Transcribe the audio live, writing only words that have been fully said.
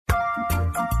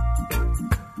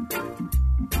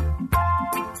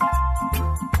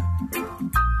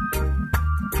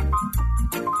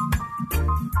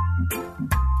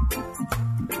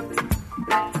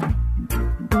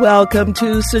Welcome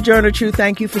to Sojourner Truth.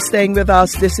 Thank you for staying with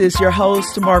us. This is your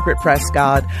host, Margaret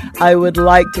Prescott. I would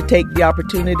like to take the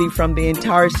opportunity from the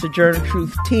entire Sojourner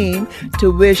Truth team to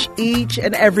wish each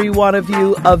and every one of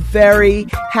you a very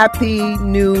happy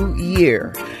new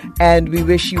year. And we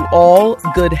wish you all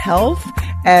good health,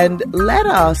 and let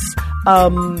us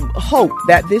hope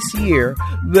that this year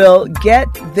will get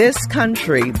this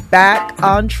country back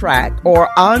on track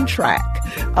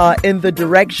in the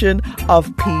direction of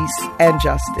peace and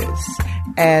justice.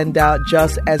 And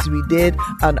just as we did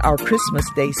on our Christmas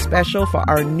Day special, for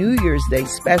our New Year's Day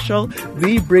special,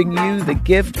 we bring you the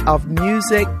gift of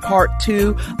music, part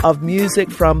 2 of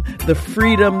music from the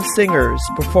Freedom Singers,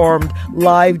 performed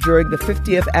live during the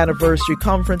 50th anniversary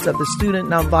conference of the Student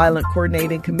Nonviolent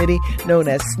Coordinating Committee, known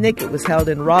as SNCC. It was held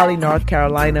in Raleigh, North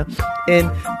Carolina in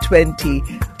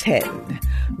 2010.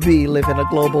 We live in a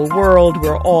global world.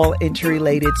 We're all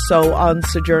interrelated. So on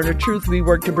Sojourner Truth, we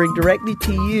work to bring directly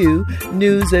to you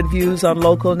news and views on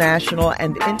local, national,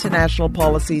 and international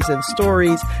policies and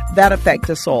stories that affect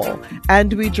us all.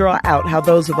 And we draw out how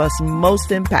those of us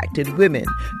most impacted, women,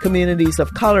 communities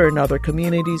of color, and other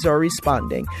communities are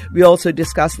responding. We also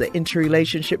discuss the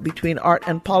interrelationship between art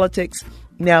and politics.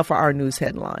 Now for our news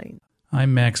headline.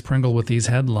 I'm Max Pringle with these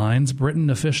headlines. Britain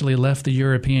officially left the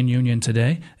European Union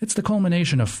today. It's the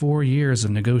culmination of 4 years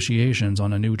of negotiations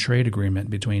on a new trade agreement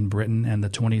between Britain and the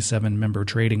 27-member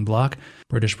trading bloc.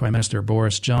 British Prime Minister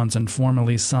Boris Johnson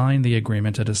formally signed the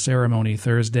agreement at a ceremony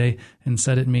Thursday and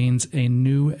said it means a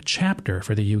new chapter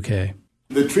for the UK.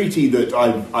 The treaty that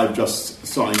I've just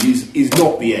signed is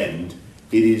not the end.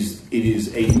 It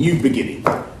is a new beginning,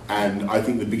 and I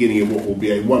think the beginning of what will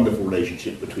be a wonderful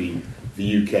relationship between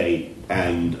the UK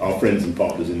and our friends and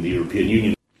partners in the European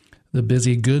Union. The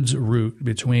busy goods route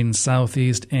between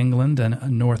southeast England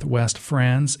and northwest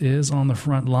France is on the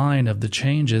front line of the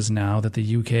changes now that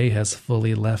the UK has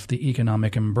fully left the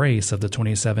economic embrace of the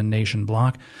 27-nation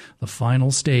bloc, the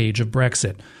final stage of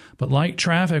Brexit. But light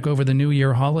traffic over the New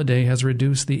Year holiday has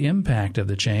reduced the impact of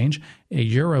the change. A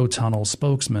Eurotunnel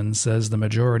spokesman says the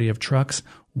majority of trucks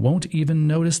won't even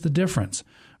notice the difference.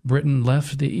 Britain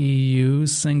left the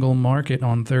EU's single market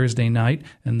on Thursday night,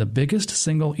 and the biggest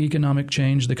single economic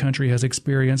change the country has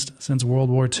experienced since World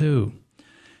War II.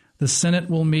 The Senate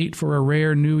will meet for a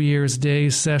rare New Year's Day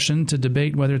session to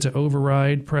debate whether to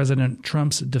override President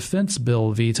Trump's defense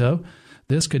bill veto.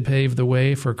 This could pave the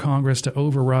way for Congress to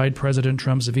override President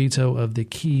Trump's veto of the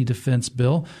key defense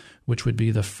bill, which would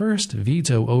be the first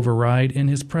veto override in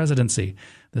his presidency.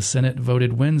 The Senate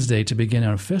voted Wednesday to begin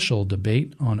an official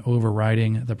debate on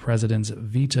overriding the president's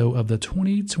veto of the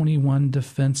 2021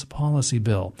 defense policy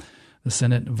bill. The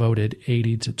Senate voted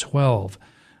 80-12.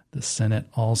 The Senate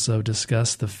also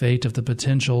discussed the fate of the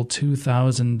potential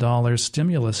 $2,000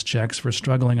 stimulus checks for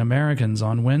struggling Americans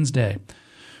on Wednesday.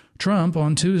 Trump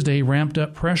on Tuesday ramped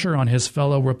up pressure on his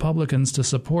fellow Republicans to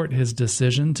support his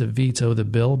decision to veto the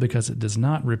bill because it does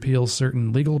not repeal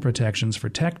certain legal protections for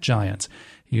tech giants.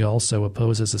 He also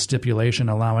opposes a stipulation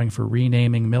allowing for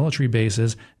renaming military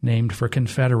bases named for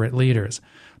Confederate leaders.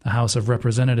 The House of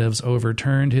Representatives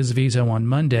overturned his veto on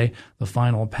Monday. The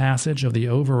final passage of the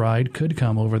override could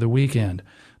come over the weekend.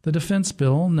 The defense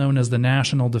bill, known as the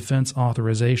National Defense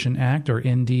Authorization Act, or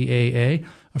NDAA,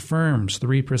 affirms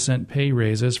 3% pay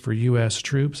raises for U.S.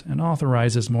 troops and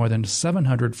authorizes more than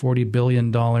 $740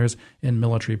 billion in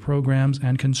military programs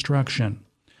and construction.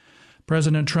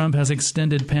 President Trump has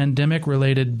extended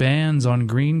pandemic-related bans on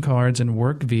green cards and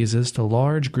work visas to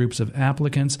large groups of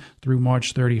applicants through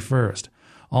March 31st.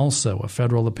 Also, a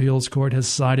federal appeals court has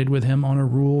sided with him on a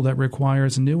rule that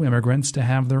requires new immigrants to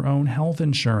have their own health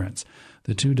insurance.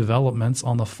 The two developments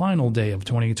on the final day of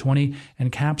 2020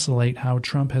 encapsulate how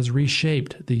Trump has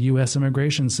reshaped the U.S.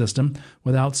 immigration system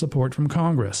without support from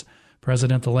Congress.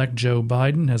 President-elect Joe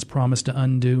Biden has promised to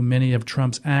undo many of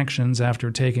Trump's actions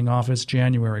after taking office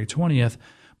January 20th,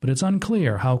 but it's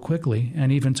unclear how quickly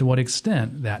and even to what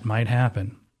extent that might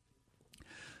happen.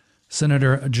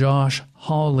 Senator Josh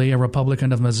Hawley, a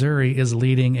Republican of Missouri, is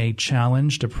leading a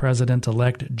challenge to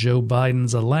President-elect Joe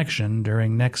Biden's election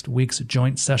during next week's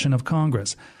joint session of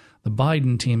Congress. The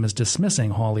Biden team is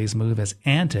dismissing Hawley's move as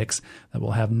antics that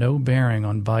will have no bearing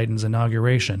on Biden's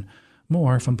inauguration.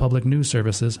 More from Public News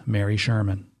Service's Mary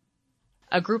Sherman.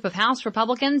 A group of House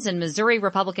Republicans and Missouri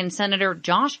Republican Senator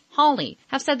Josh Hawley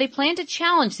have said they plan to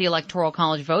challenge the Electoral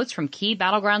College votes from key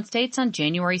battleground states on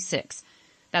January 6.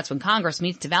 That's when Congress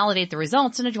meets to validate the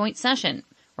results in a joint session.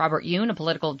 Robert Yoon, a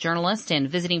political journalist and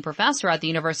visiting professor at the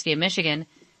University of Michigan,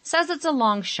 says it's a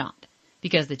long shot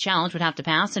because the challenge would have to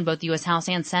pass in both the U.S. House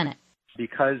and Senate.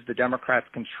 Because the Democrats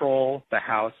control the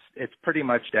House, it's pretty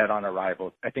much dead on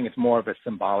arrival. I think it's more of a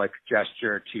symbolic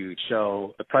gesture to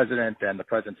show the president and the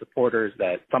president's supporters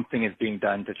that something is being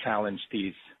done to challenge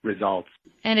these results.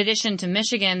 In addition to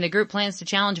Michigan, the group plans to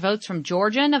challenge votes from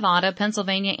Georgia, Nevada,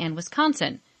 Pennsylvania, and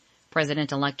Wisconsin.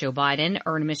 President-elect Joe Biden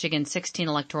earned Michigan's 16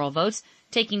 electoral votes,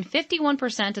 taking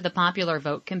 51% of the popular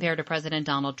vote compared to President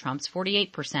Donald Trump's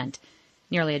 48%.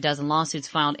 Nearly a dozen lawsuits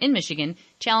filed in Michigan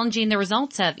challenging the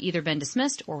results have either been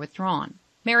dismissed or withdrawn.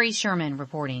 Mary Sherman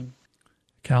reporting.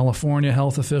 California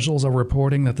health officials are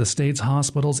reporting that the state's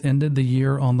hospitals ended the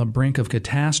year on the brink of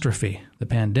catastrophe. The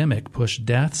pandemic pushed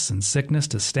deaths and sickness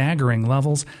to staggering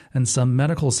levels, and some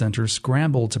medical centers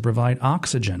scrambled to provide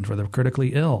oxygen for the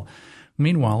critically ill.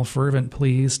 Meanwhile, fervent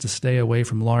pleas to stay away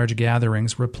from large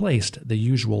gatherings replaced the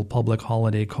usual public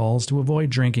holiday calls to avoid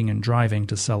drinking and driving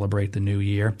to celebrate the new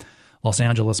year. Los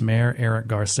Angeles Mayor Eric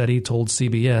Garcetti told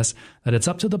CBS that it's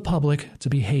up to the public to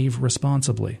behave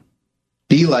responsibly.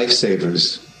 Be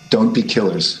lifesavers. Don't be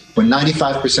killers. When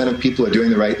 95% of people are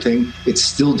doing the right thing, it's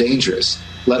still dangerous,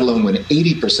 let alone when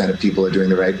 80% of people are doing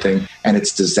the right thing, and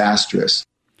it's disastrous.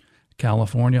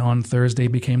 California on Thursday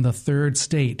became the third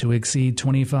state to exceed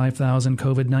 25,000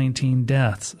 COVID-19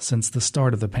 deaths since the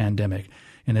start of the pandemic.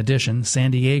 In addition, San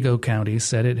Diego County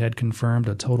said it had confirmed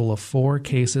a total of 4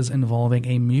 cases involving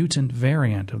a mutant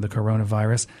variant of the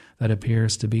coronavirus that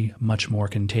appears to be much more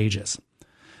contagious.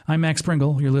 I'm Max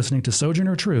Pringle. You're listening to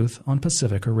Sojourner Truth on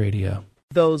Pacifica Radio.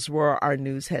 Those were our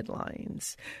news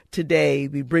headlines. Today,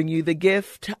 we bring you the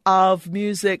gift of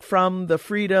music from the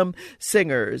Freedom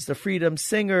Singers. The Freedom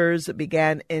Singers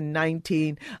began in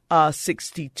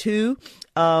 1962.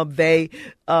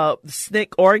 SNCC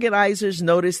organizers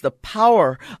noticed the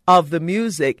power of the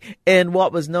music in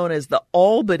what was known as the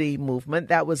Albany movement.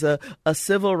 That was a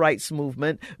civil rights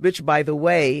movement, which, by the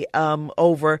way,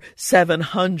 over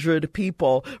 700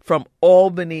 people from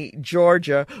Albany,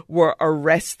 Georgia, were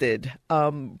arrested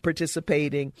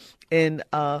participating in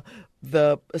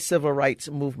the civil rights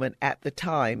movement at the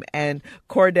time. And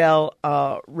Cordell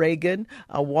Reagan,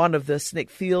 one of the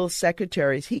SNCC field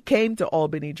secretaries, he came to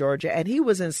Albany, Georgia, and he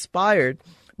was inspired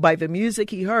by the music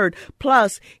he heard.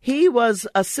 Plus, he was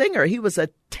a singer. He was a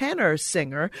tenor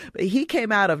singer. He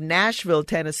came out of Nashville,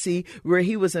 Tennessee, where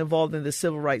he was involved in the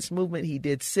civil rights movement. He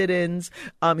did sit-ins.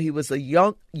 He was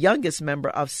the youngest member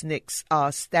of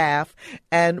SNCC's staff.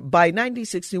 And by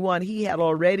 1961, he had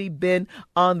already been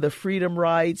on the freedom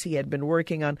rides. He had been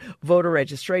working on voter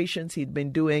registrations. He'd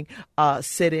been doing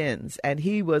sit-ins. And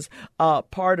he was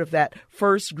part of that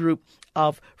first group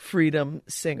of freedom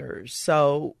singers.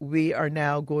 So we are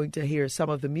now going to hear some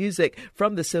of the music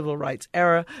from the civil rights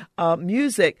era,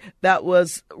 music that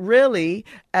was really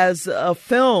as a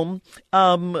film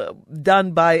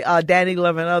done by Danny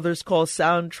Love and others called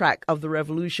Soundtrack of the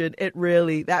Revolution.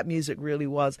 That music really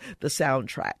was the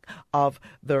soundtrack of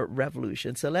the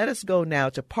revolution. So let us go now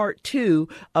to part 2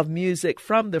 of music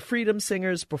from the Freedom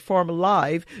Singers performed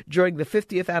live during the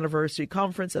 50th anniversary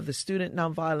conference of the Student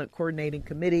Nonviolent Coordinating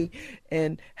Committee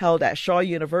and held at Shaw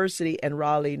University in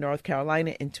Raleigh, North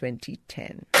Carolina in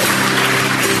 2010.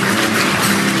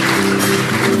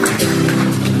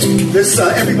 This,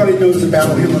 everybody knows the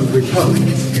Battle Hymn of the Republic.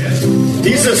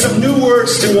 These are some new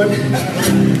words to it.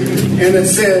 And it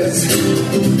says,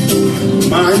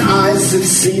 mine eyes have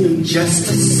seen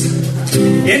injustice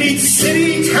in each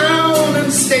city, town,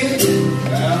 and state.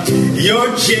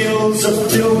 Your jails are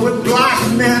filled with black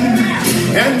men,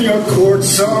 and your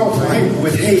courts are white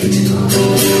with hate.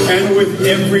 And with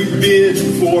every bid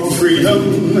for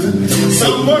freedom,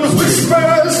 someone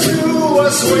whispers to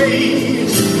us, wait,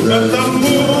 but the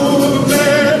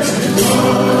movement's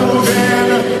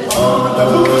moving on. The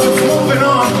movement's moving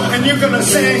on, and you're gonna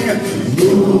sing,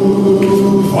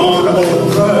 move on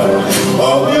over.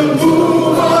 Oh, you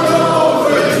move on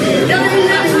over. Yeah, yeah,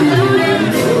 yeah.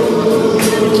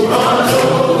 Move on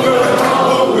over.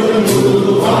 Oh, you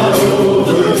move on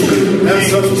over. That's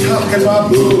what I'm talking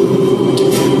about.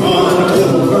 Move on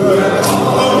over.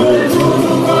 Oh,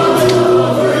 move on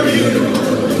over you.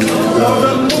 Oh,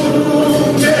 the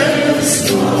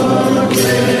movement's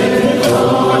moving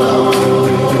on.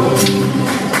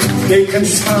 They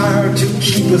conspire to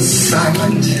keep us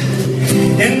silent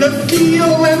in the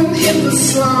field and in the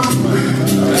slum.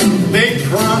 They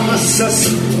promise us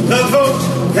the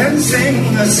vote, then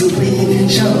sing us we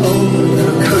shall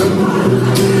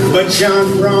overcome. But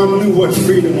John Brown knew what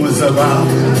freedom was about,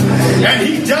 and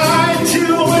he died to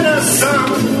win us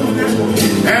some.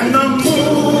 And the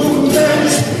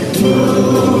movement's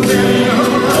moving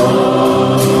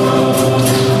on.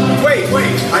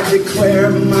 Wait, I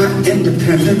declare my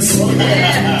independence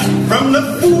from the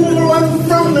fool and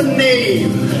from the the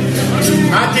name.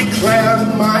 I declare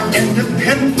my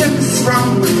independence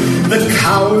from the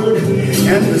coward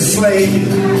and the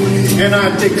slave. And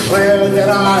I declare that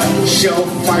I shall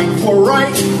fight for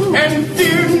right and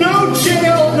fear no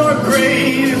jail nor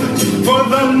grave. For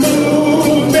the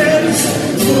movement's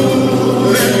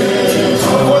moving.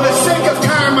 For the sake of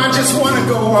time, I just want to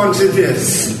go on to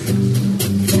this.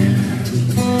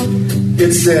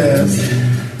 It says,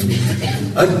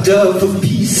 a dove of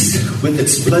peace with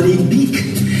its bloody beak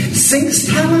sinks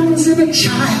talons in a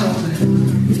child.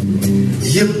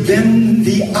 You bend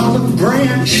the olive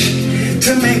branch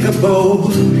to make a bow,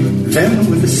 then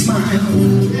with a smile,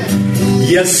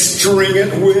 you string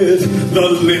it with the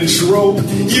lynch rope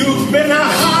you've been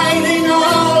hiding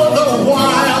all the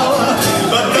while.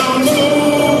 But the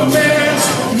movement's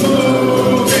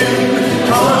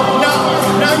moving on.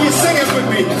 Now you sing it with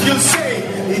me. You say,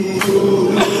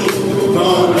 move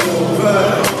on over,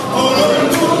 move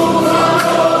on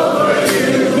over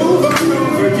you, move on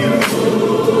over you,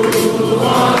 move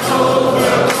on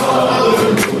over,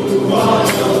 move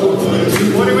on over you.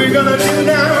 What are we gonna do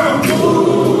now?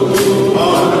 Move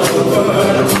on over,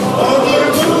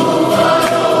 move on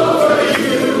over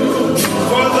you,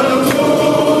 for the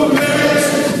movement's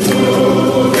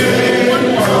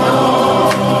moving on.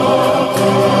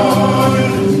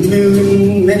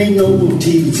 Many noble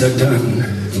deeds are done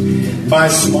by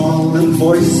small and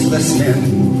voiceless men.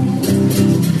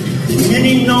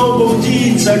 Many noble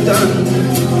deeds are done,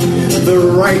 the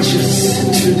righteous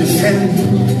to defend.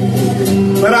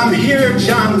 But I'm here,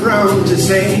 John Brown, to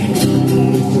say,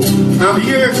 I'm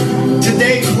here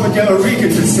today, Cordell Regan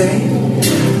to say,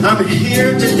 I'm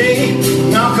here today,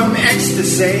 Malcolm X to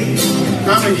say,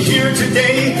 I'm here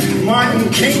today, Martin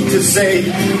King to say,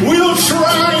 we'll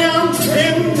triumph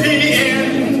in the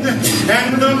end,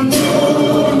 and the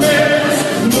movement's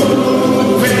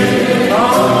moving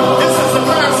on. This is the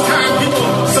last time,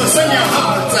 people, so sing your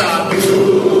hearts out.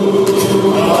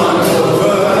 Move on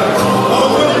over,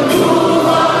 we'll move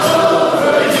on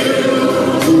over you.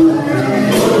 Move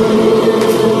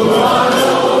on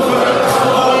over,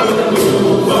 we'll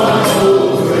move on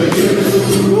over you.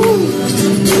 Move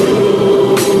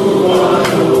on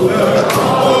over,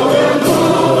 we'll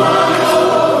move on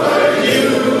over you.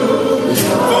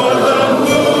 For the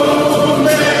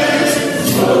movement's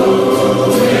moving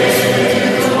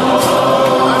on.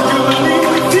 I do believe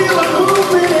we feel a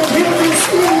movement in here this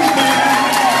evening.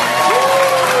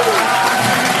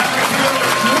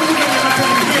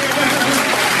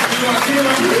 Do I feel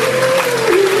a movement?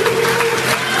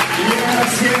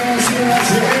 Yes, yes, yes,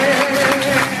 yes.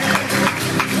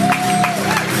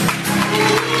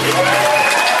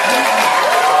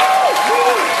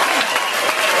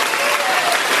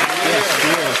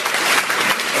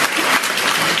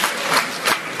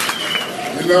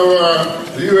 You know,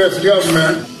 the U.S.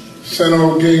 government sent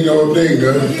old King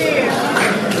Odinga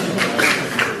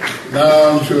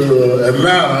down to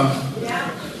Atlanta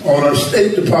on a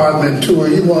State Department tour.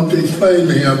 He wanted to explain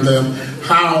to him then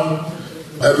how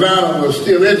Atlanta was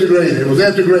still integrated. It was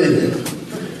integrated.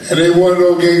 And they wanted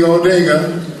old King Odinga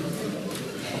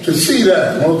to see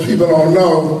that. Most people don't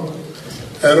know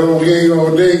that old King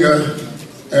Odinga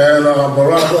and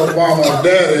Barack Obama's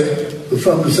daddy was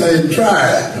from the same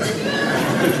tribe.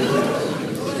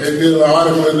 They did an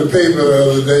article in the paper the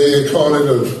other day. They called it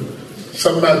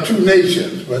something about two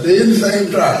nations, but they're in the same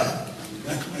tribe.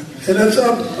 And that's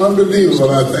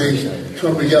unbelievable, I think,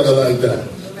 come together like that.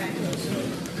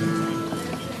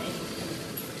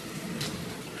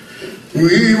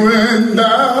 We went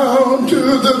down to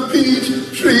the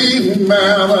Peachtree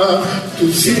Manor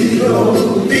to see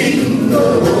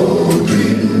Odinga.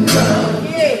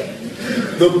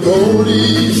 The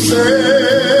police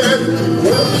said,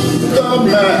 what's the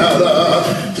matter?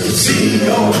 To see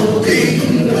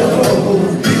Odinga.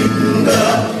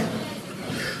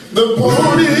 The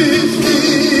police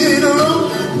did look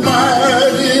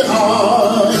mighty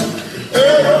hard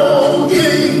at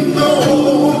Odinga.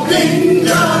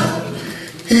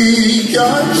 He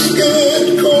got scared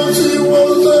 'cause he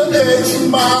was an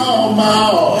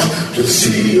ex-Mau to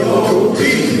see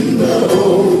Odinga.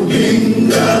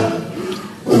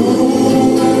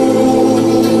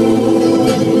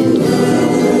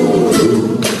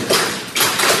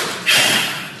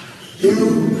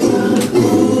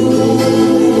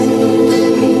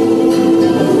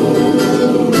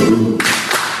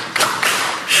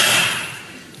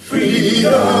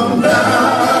 Freedom now.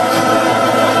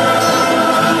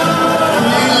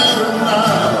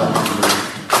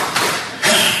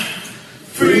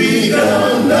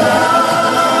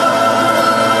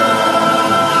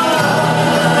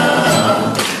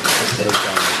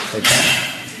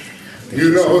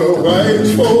 know the white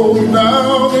folk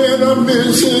down in the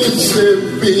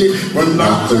Mississippi will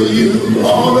knock you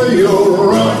on your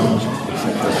run.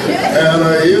 And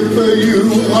if you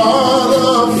are the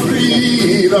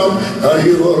freedom,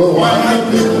 you will wind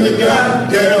up in the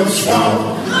goddamn swamp.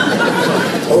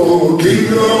 Oh,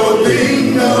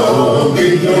 dingo-dingo, oh,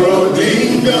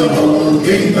 dingo-dingo, oh,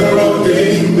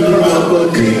 dingo-dingo,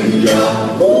 rubber-dingo.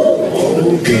 Oh,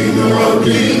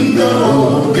 dingo-dingo,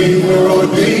 oh,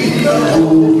 dingo-dingo,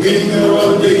 oh,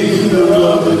 dingo-dingo,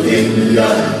 rubber-dingo.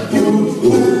 Ooh,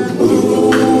 ooh, ooh.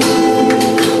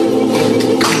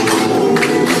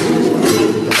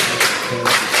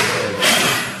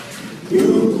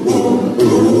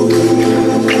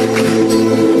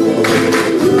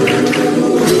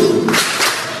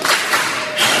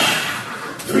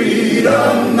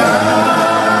 Freedom now.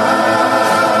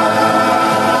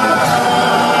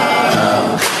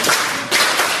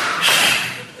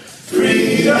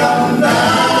 Freedom now.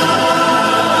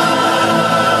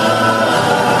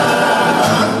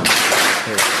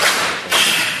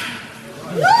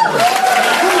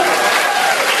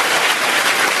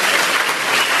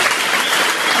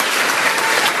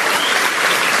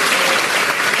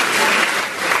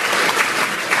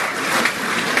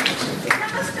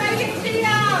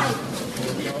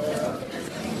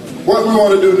 What we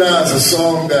want to do now is a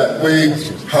song that we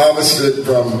harvested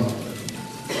from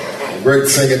a great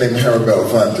singer named Harry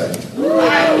Belafonte.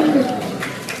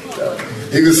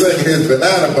 He was singing his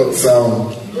Banana Boat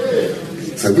song,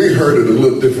 so we heard it a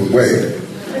little different way.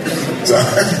 So,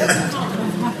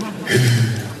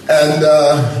 and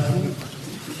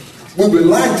we would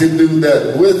like to do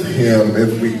that with him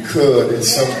if we could in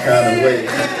some kind of way.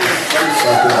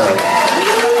 Something else.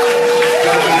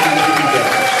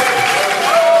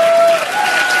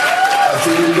 So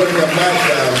you bring your mic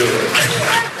down there.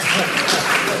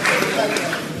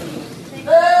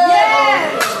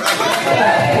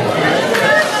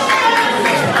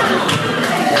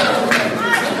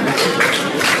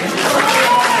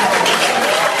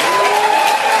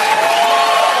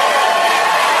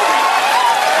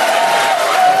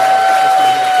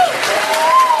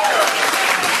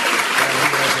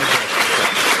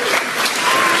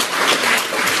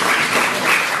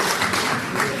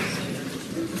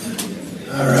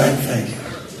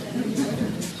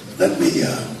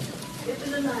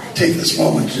 Take this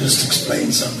moment to just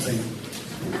explain something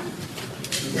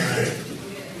to my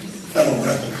fellow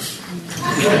rebels.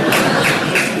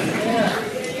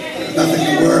 Nothing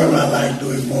in the world I like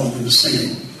doing more than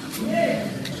singing.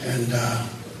 And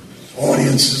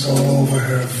audiences all over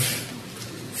have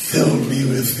filled me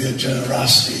with their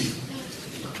generosity,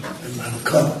 and my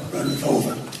cup runneth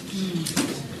over.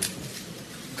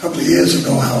 A couple of years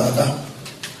ago, however,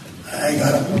 I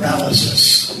got a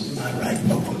paralysis on my right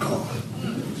vocal cord.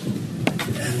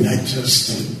 And that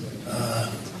just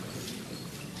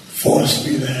forced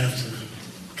me to have to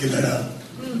give it up.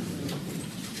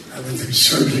 I went through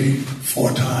surgery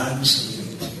 4 times.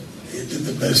 They did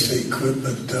the best they could,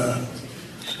 but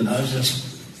I was just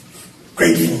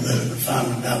grateful that in the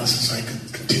final analysis I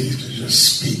could continue to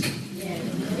just speak.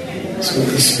 So in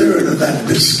the spirit of that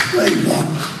disclaimer,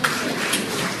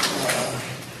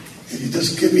 if you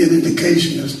just give me an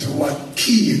indication as to what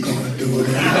key you're going to do it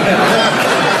in.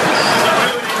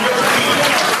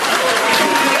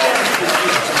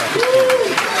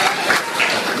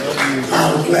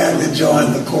 I'll gladly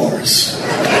join the chorus.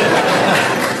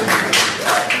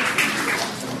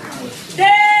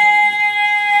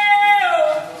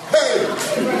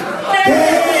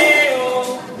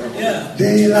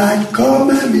 Daylight come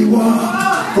and me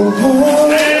walk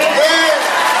home.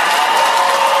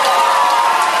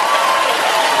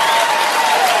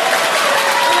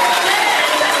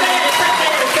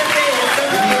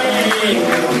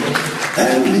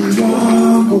 And me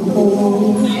walk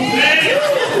home.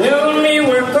 Well, me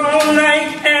work all night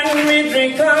and me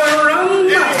drink a rum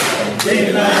night.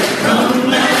 Daylight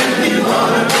come and me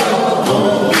wanna go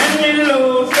home. And me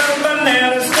load the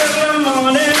bananas till the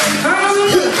morning come.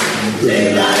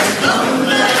 Daylight come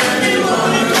and me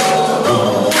wanna go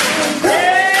home.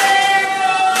 Day-oh,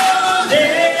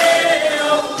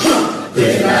 day-oh.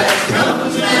 Daylight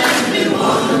comes and me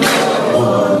wanna go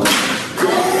home.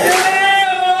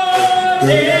 Day-oh,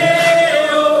 day-oh.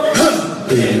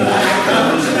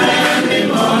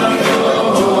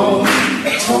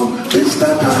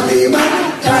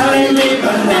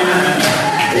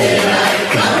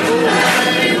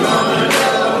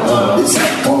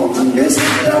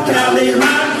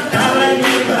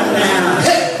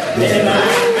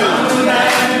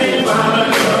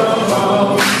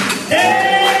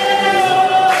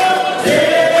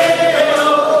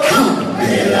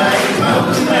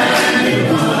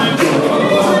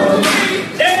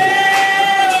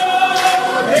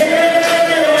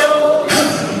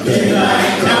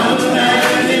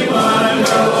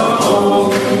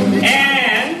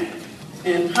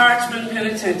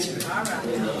 century.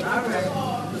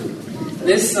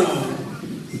 This song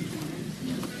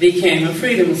became a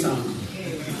freedom song.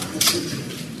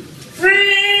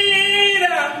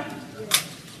 Freedom!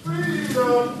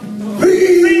 Freedom!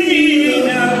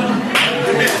 Freedom!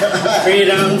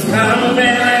 Freedom's coming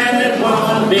and it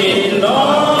won't be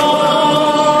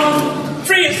long.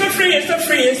 Free, it's a free, it's a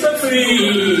free, it's a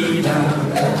freedom.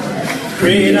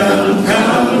 Freedom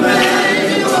coming and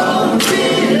it won't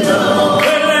be long.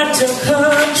 Well, I took a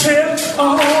trip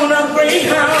on a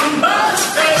Greyhound bus.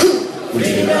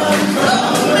 Freedom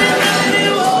coming and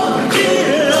it won't be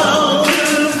long.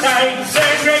 Fight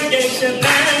segregation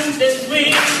and this we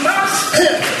must.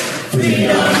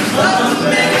 Freedom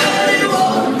coming and it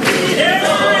won't be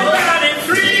long. Everybody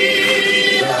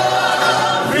freedom,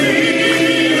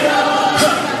 freedom,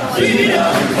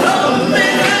 freedom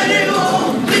coming and it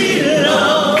won't be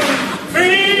long.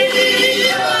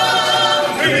 Freedom,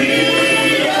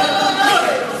 freedom,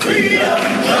 freedom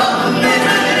coming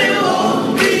and it won't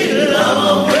be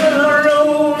long. Well, I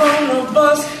roll on the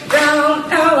bus down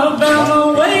Alabama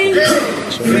way.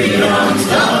 Freedom's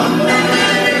coming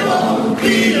and it won't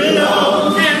be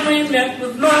long. And we met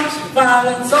with much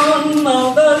violence on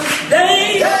Mother's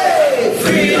Day. Hey!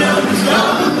 Freedom's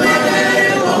coming and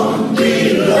it won't be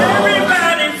long.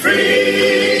 Everybody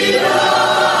freedom,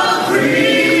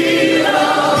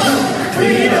 freedom,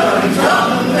 freedom's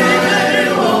coming and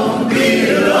it won't be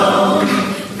long.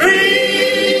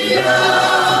 Freedom,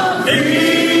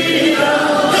 freedom,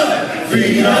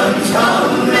 freedom's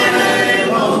coming and it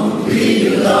won't be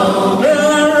long.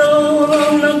 Well, I roll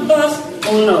on the bus,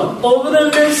 oh no, over the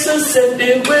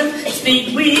Mississippi with speed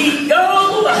we go.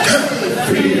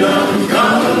 Freedom's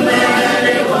coming and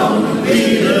it won't be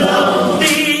long.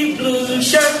 The blue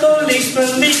shirt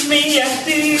policeman meets me at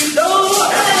the door.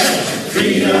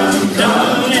 Freedom's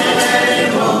coming and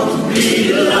it won't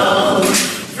be long.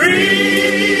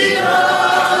 Freedom,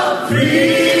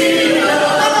 freedom,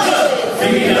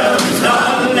 freedom's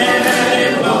coming and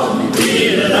it won't be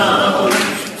long.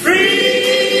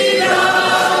 Freedom,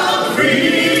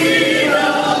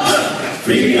 freedom,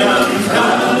 freedom's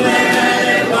coming and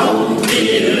it won't be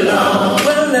long.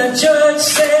 Well, the judge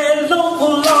said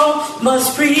local law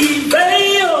must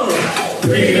prevail.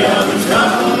 Freedom's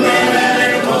coming and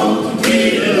it won't be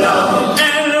long.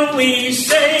 And we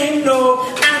say no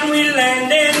and we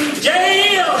land in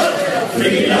jail.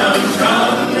 Freedom's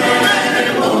coming and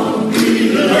it won't be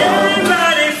long.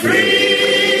 Everybody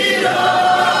freedom,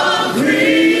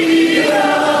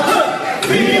 freedom,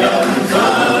 freedom's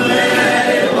coming and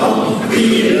it won't be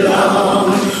long.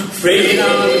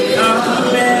 Freedom's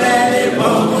coming and it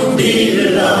won't be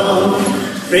long.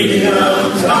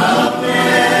 Freedom's coming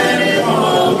and it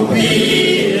won't be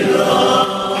long.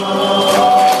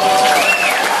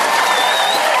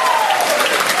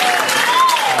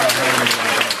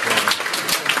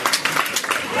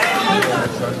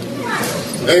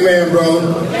 Amen,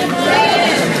 brother.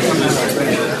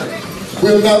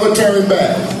 We'll never turn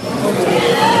back.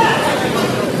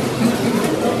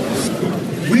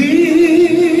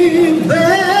 We've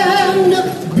been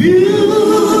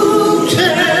beaten,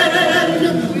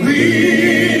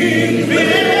 we've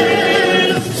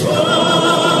been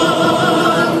torn,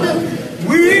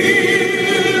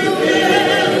 we've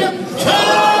been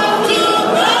talked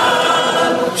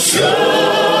about,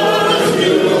 should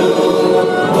you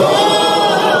warn,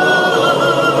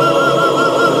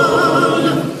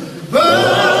 but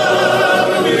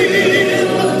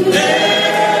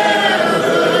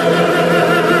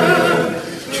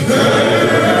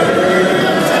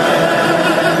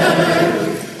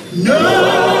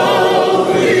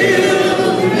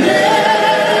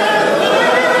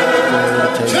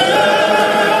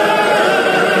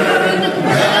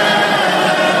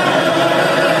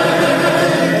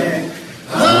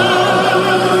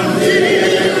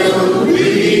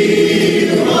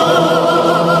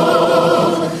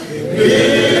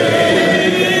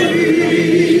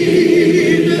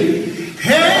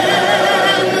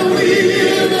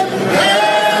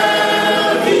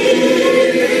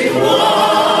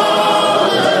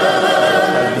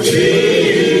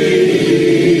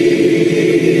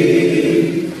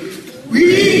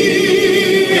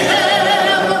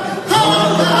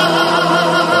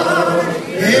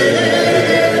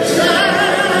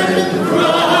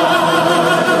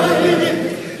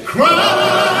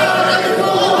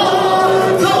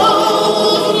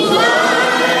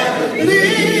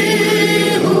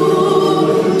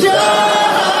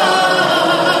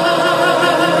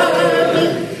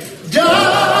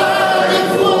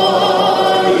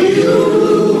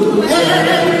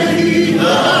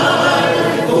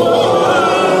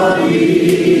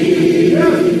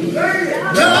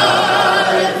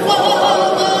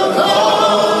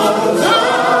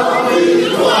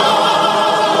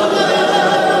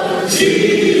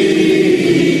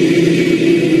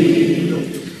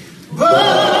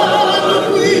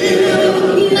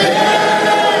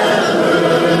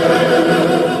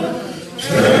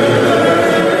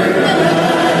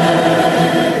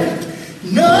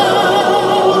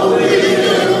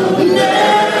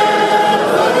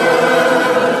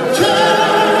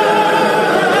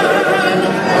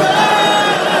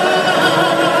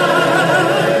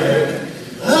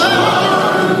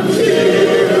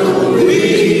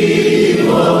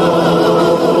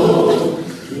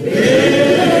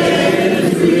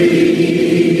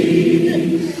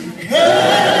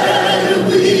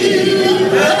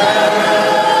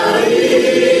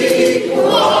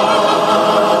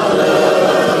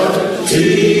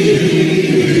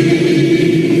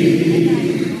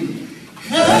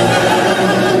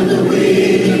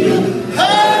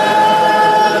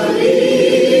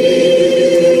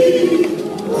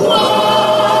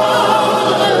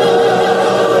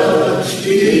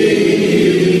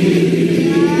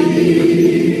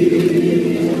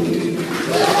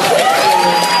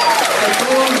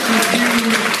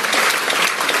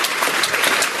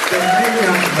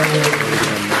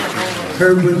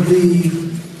Herbert Lee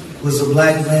was a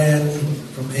black man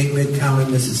from Amen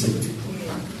County, Mississippi,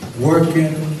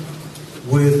 working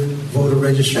with voter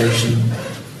registration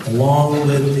along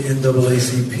with the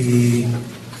NAACP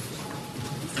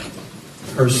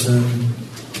person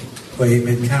for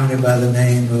Amen County by the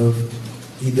name of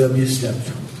E.W.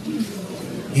 Stepton.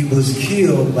 He was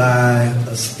killed by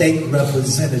a state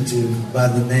representative by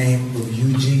the name of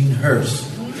Eugene Hurst,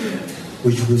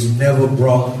 which was never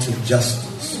brought to justice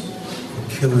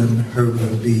for killing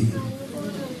Herbert Lee.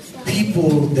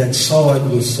 People that saw it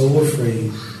were so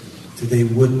afraid that they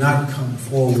would not come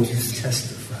forward to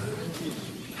testify.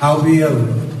 However,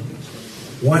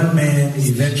 one man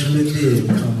eventually did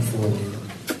come forward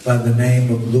by the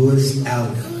name of Louis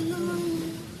Allen.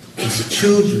 His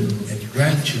children and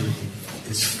grandchildren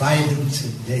is fighting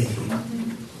today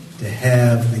to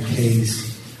have the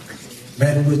case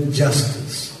met with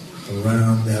justice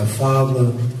around their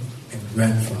father and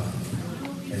grandfather,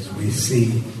 as we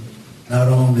see not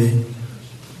only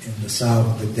in the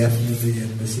South but definitely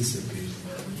in Mississippi.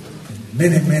 In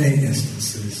many, many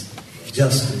instances,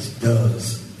 justice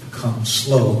does come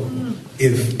slow,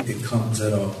 if it comes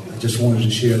at all. I just wanted to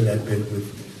share that bit with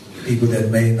people that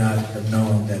may not have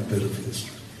known that bit of history.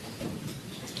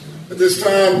 At this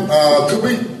time, could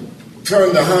we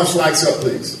turn the house lights up,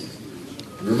 please?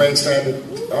 Remain standing.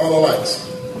 All the lights.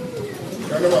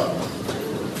 Turn them up.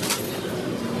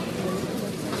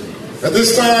 At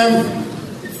this time,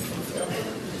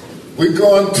 we're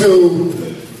going to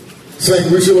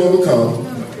sing We Shall Overcome.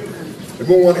 And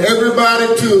we want everybody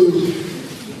to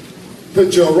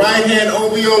put your right hand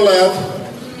over your left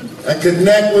and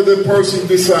connect with the person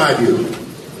beside you.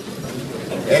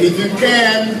 And if you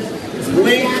can,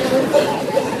 blink.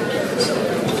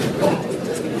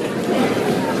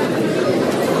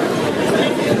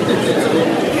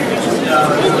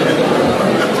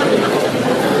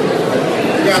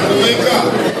 You got to link up.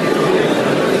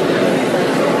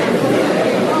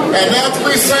 And after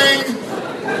we sing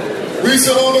We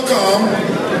Shall Overcome,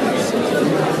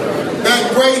 that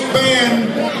great band,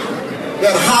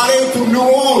 that Hot Eight from New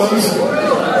Orleans,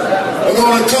 are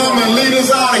going to come and lead us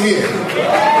out of here.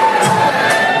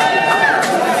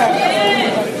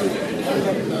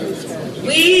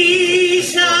 We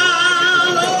shall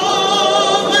overcome.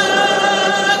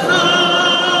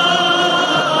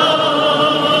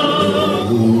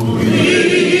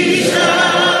 We shall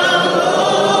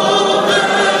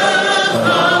overcome.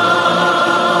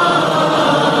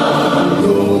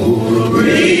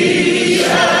 We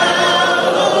shall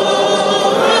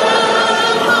overcome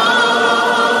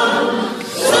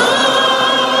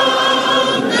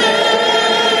someday.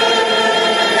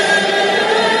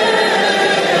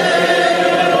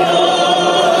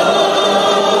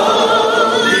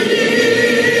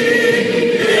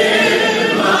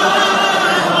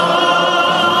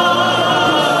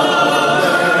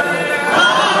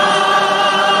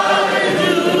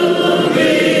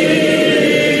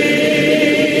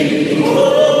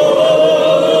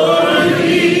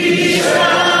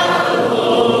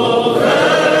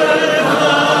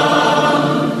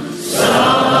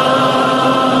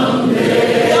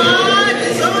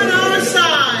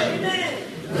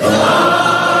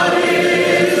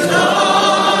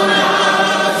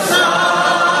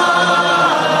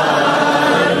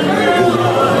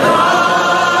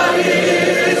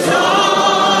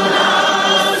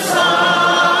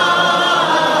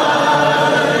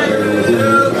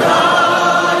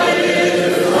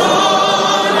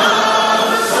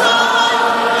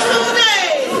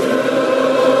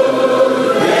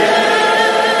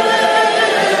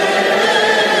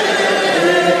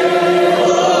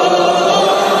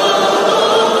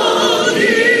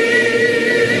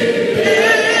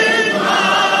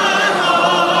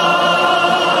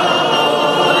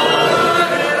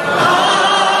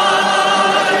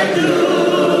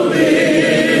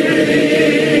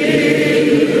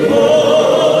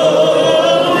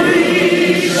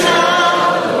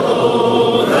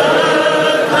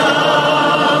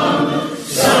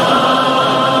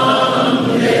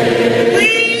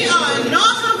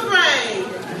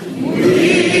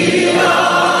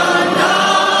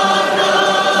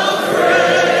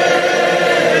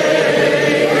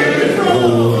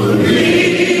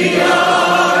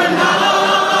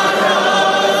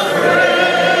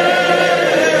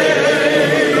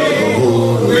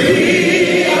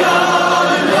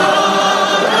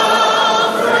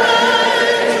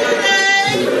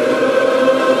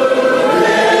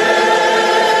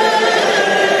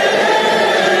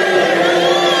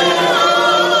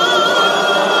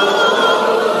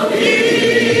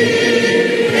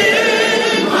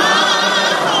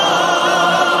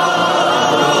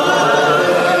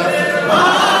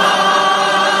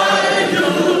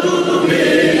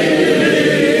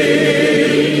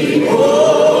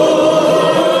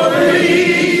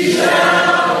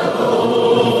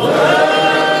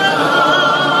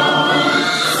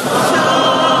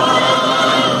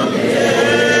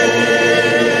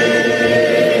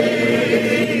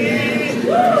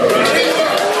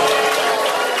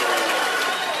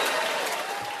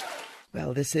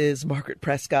 Well, this is Margaret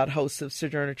Prescott, host of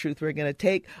Sojourner Truth. We're going to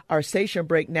take our station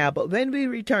break now, but when we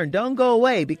return, don't go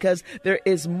away because there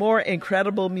is more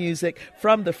incredible music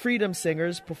from the Freedom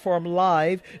Singers performed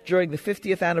live during the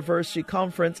 50th anniversary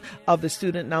conference of the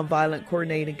Student Nonviolent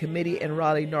Coordinating Committee in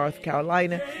Raleigh, North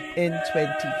Carolina in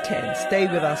 2010. Stay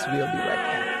with us. We'll be right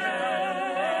back.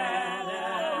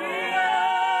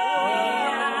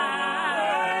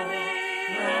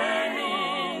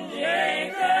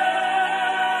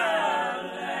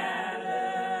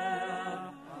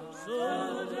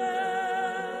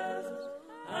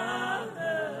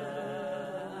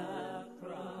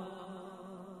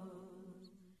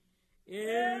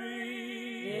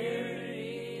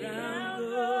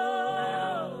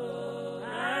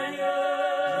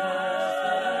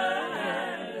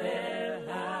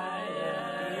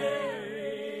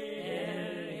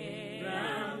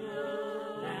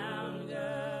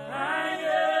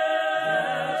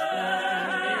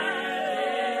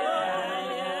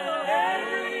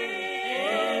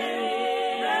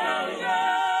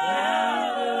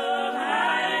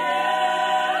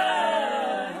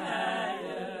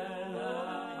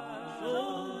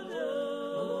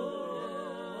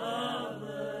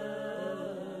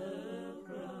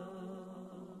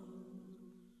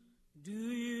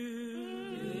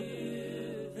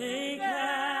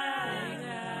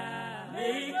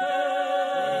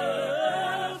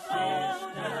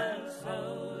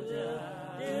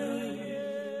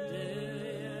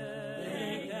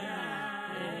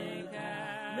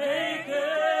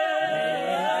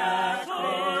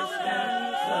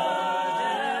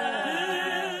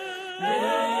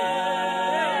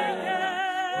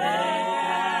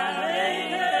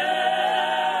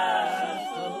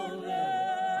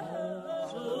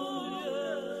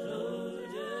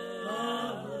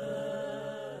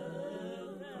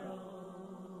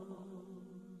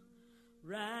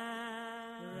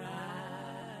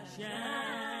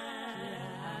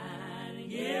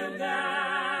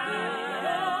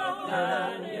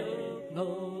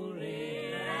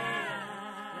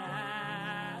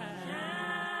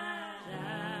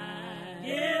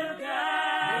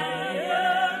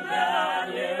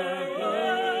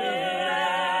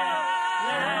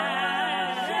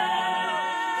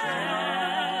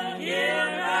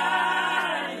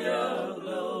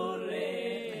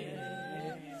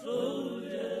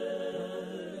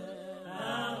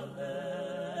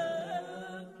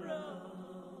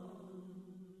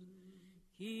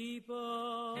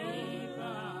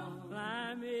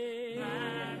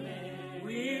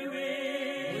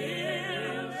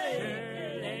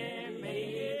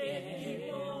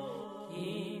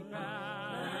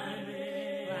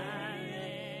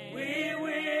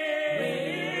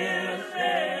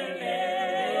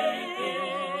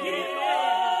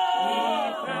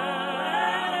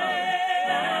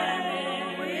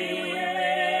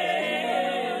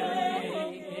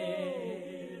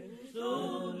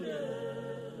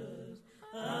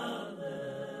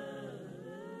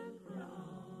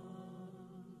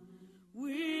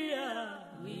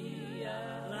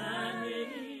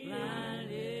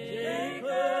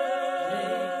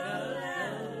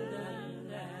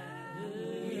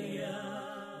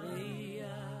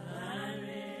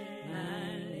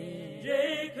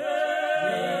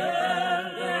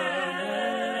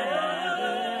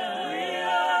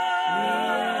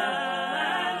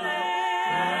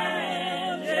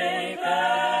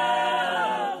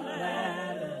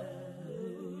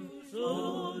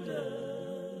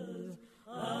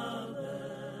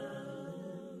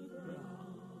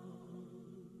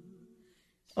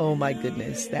 Oh my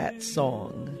goodness, that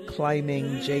song,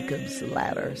 Climbing Jacob's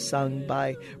Ladder, sung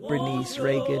by Bernice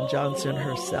Reagan Johnson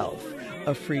herself,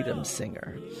 a freedom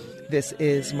singer. This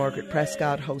is Margaret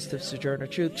Prescott, host of Sojourner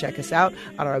Truth. Check us out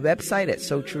on our website at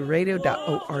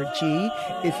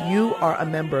SoTrueRadio.org. If you are a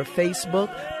member of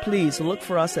Facebook, please look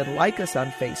for us and like us on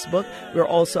Facebook. We're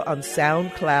also on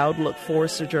SoundCloud. Look for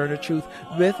Sojourner Truth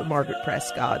with Margaret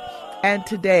Prescott. And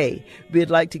today, we'd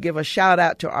like to give a shout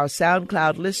out to our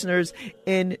SoundCloud listeners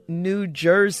in New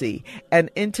Jersey.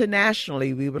 And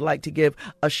internationally, we would like to give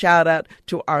a shout out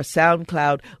to our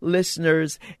SoundCloud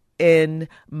listeners in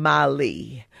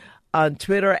Mali. On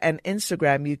Twitter and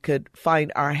Instagram, you could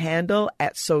find our handle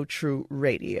at So True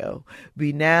Radio.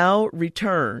 We now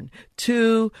return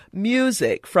to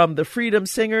music from the Freedom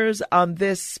Singers on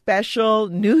this special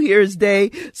New Year's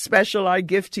Day special, our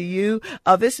gift to you.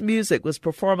 This music was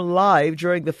performed live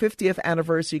during the 50th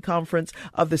anniversary conference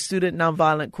of the Student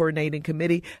Nonviolent Coordinating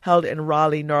Committee held in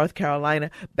Raleigh, North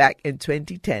Carolina back in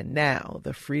 2010. Now,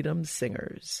 the Freedom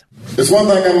Singers. There's one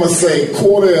thing I must say,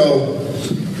 Cordell,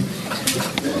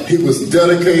 he was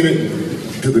dedicated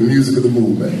to the music of the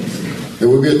movement. There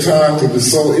would be a time he was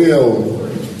so ill,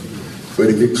 but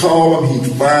if you call him,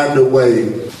 he'd find a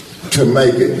way to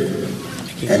make it,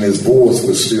 and his voice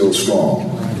was still strong.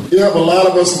 You have a lot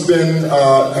of us have done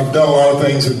a lot of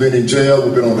things. We've been in jail,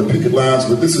 we've been on the picket lines,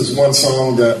 but this is one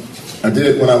song that I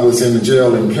did when I was in the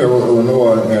jail in Carroll,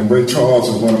 Illinois, and Ray Charles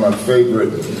was one of my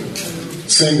favorite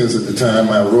singers at the time.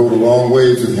 I wrote a long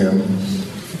ways with him,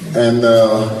 and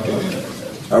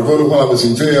I wrote it while I was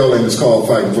in jail, and it's called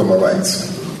Fighting for My Rights.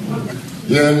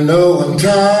 You know I'm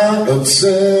tired of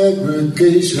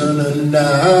segregation, and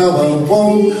now I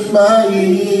want my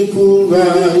equal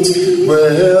rights.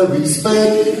 Well,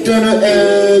 respect and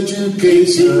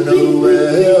education, oh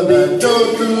well, I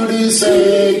don't do this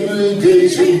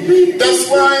segregation. That's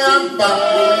why I'm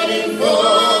fighting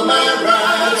for my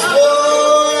rights.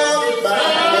 Oh, I'm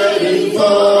fighting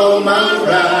for my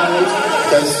rights.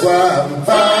 That's why I'm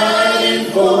fighting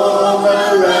for my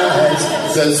rights.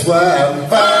 That's why I'm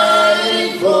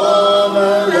fighting for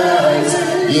my rights.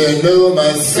 You know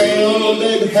my cell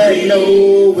that had no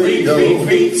window,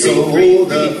 so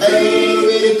the air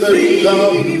could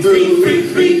come through.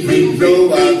 You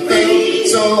know I felt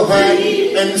so hot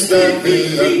and stuffy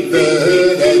up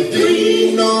there that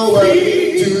didn't know what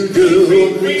to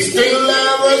do. Still I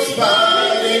was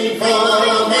fighting for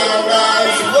my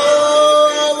rights. Oh,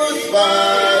 I was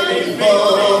fighting for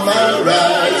my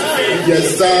rights.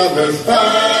 Yes, I was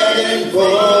fighting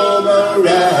for my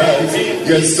rights.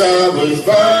 Yes, I was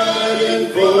fighting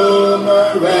for my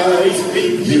rights.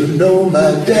 You know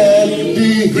my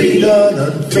daddy, he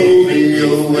done told me,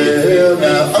 oh well,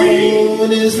 now on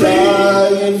his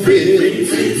lying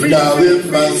free. Now if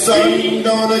my son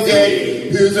don't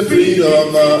get his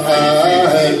freedom,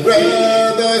 I'd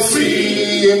rather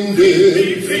see him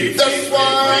dead. That's why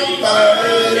I'm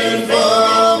fighting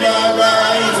for my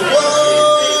rights. Oh,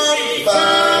 I'm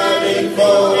fighting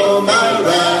for my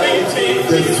rights.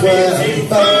 That's why I'm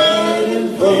fighting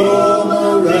for my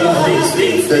rights.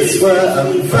 That's why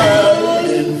I'm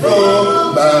fighting for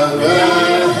my rights.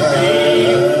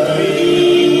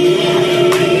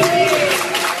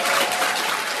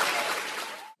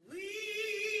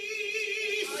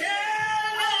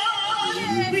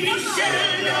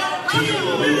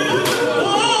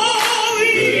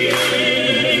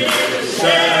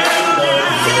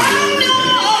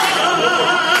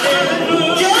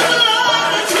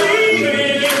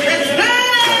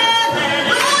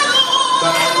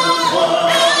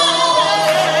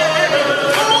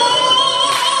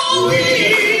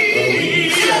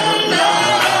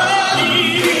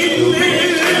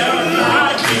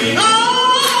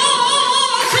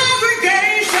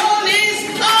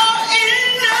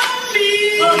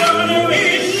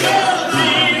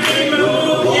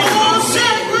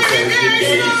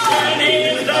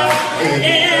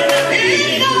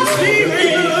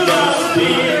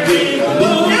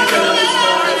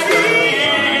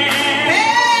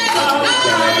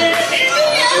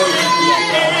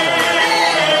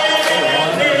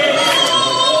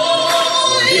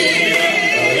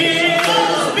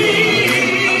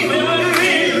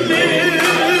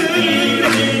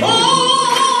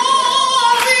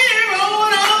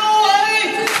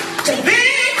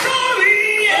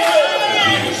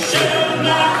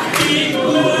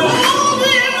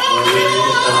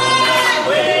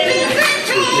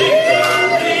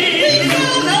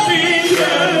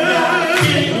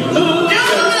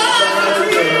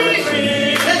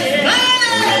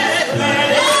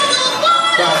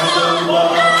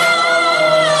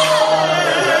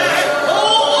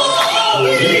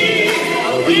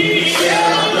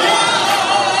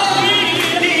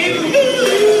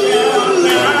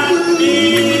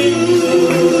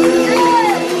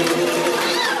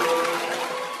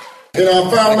 I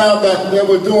found out that they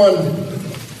were doing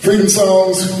freedom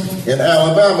songs in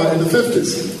Alabama in the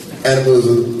 50s. And it was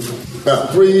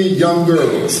about 3 young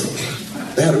girls.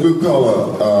 They had a group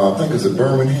called, I think it's a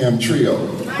Birmingham Trio.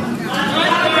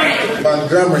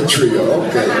 Montgomery Trio.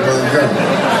 Okay, Montgomery.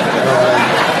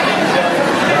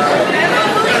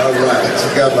 All right, she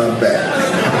got my back.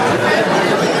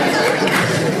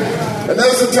 And there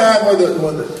was a time when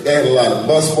they had a lot of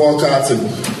bus boycotts, and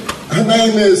her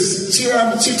name is, she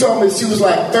told me she was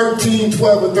like 13,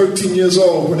 12 or 13 years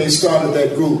old when they started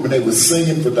that group, and they were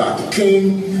singing for Dr.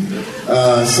 King,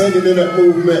 singing in that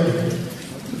movement.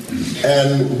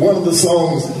 And one of the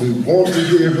songs we want to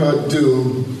hear her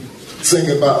do, sing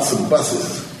about some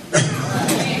buses.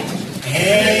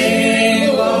 Hey,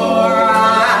 Laura,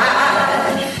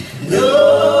 no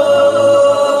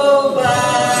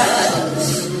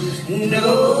bus,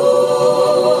 no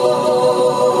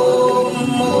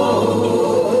more.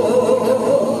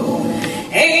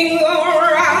 Ain't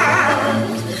gonna ride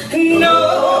no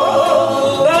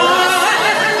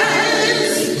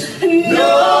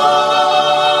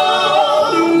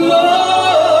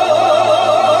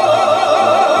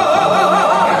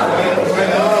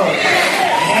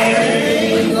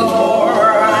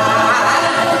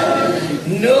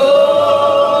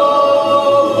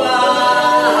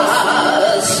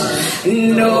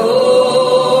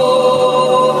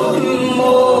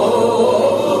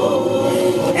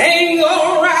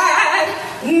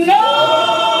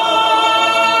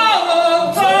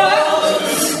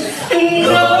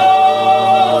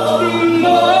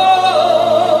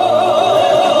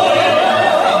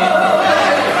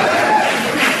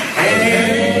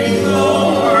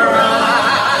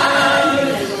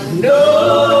no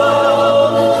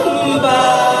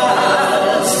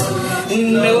bus,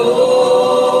 no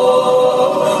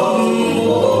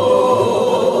more.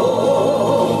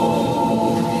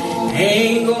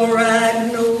 Ain't gonna ride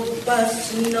no bus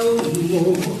no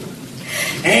more.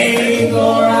 Ain't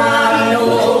gonna ride no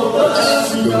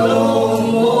bus no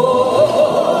more.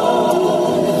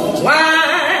 Why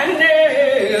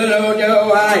no,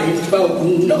 white folk,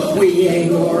 no, we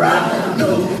ain't gonna ride no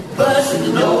bus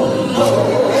no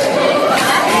more.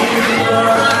 Ain't gonna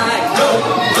ride no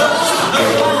bus no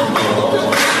more.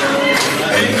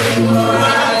 Ain't gonna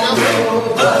ride no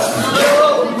bus no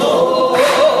more.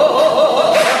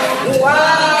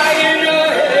 Why in the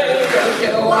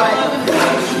hell, white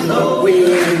folks, no, we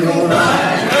ain't gonna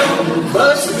ride no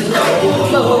bus no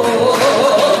more.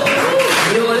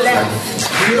 You're left,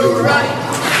 you're right,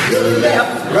 you're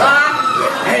left, right.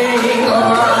 Ain't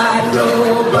gonna ride no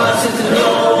buses no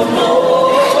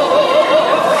more.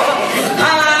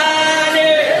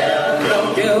 Honey,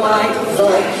 don't you white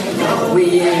folks, we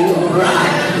ain't gonna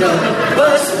ride no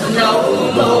buses no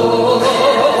more.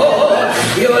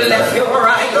 You're left, you're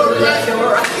right, you're left, you're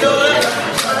right, you're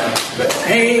left.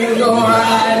 Ain't gonna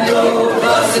ride no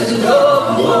buses no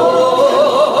more.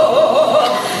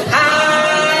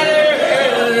 Honey,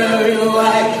 you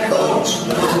white folks,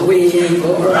 we ain't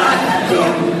gonna ride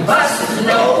them buses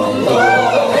no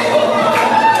more.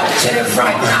 To the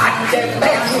front, not the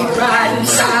back, we riding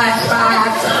side by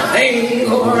side. Ain't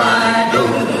gonna ride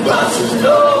them buses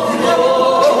no more.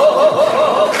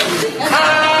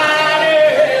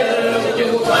 Hallelujah, the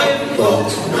white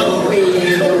folks, no, we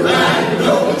ain't gonna ride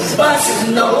no buses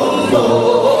no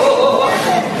more.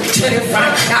 To the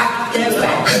front, not the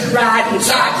back, we riding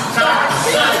side by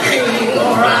side. Ain't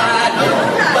gonna ride no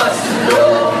buses no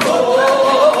more.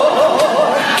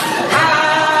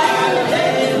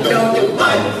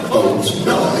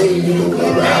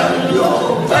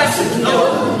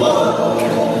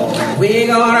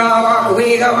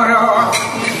 We gonna walk,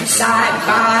 side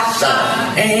by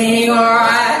side. Ain't gonna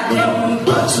ride them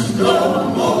buses no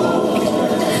more.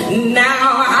 Now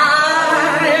I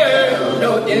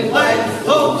know the white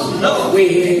folks know we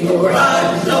ain't gonna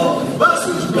ride no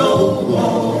buses no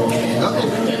more.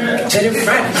 To the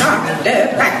front, top, the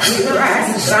back, we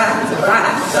riding side by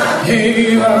side.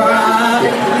 Ain't gonna ride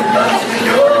them buses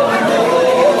no more.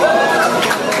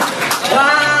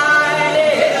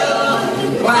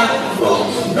 White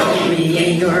folks, no, we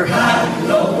ain't gonna ride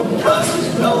no buses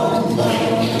no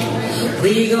more.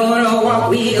 We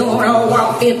gonna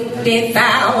walk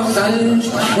 50,000.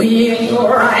 We ain't gonna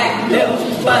ride them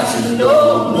buses no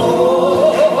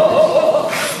more.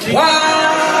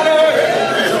 Water,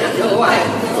 the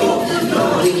white folks, no,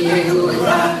 we ain't gonna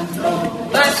ride no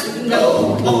buses no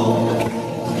more.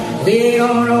 We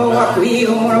gonna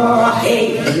walk, hey,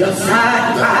 the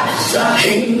side by side.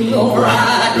 Ain't gonna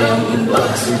ride them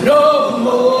buses no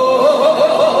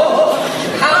more.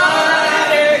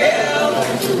 Hallelujah,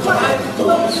 white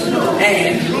folks know.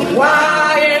 And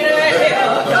why in the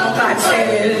hell don't I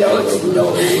say those no?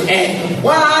 And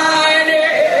why in the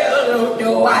hell don't the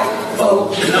white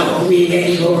folks know we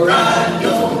ain't gonna ride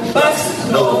no buses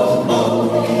no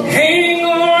more? Ain't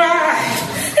gonna ride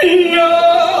no.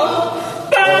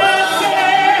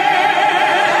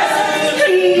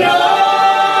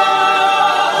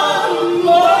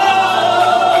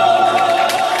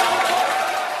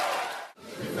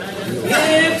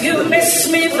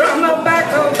 Me from the back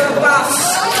of the bus,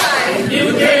 you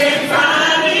can't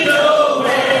find me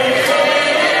nowhere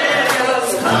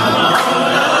else. Come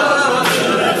on up to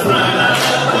the front of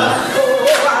the bus.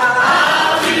 Oh,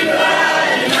 I'll be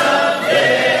riding up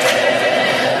there.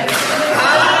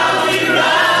 I'll be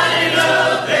riding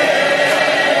up there.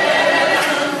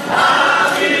 I'll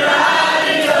be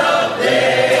riding up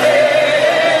there.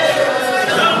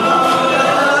 Come on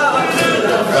up to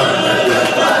the front of the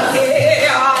bus.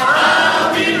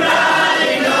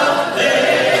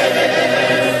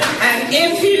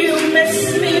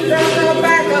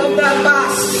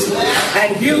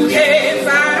 And you can't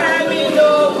find me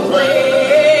nowhere.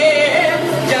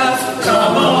 Just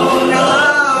come on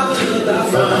up to the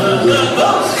front of the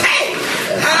bus. Hey,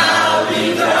 I'll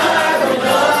be driving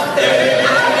up there.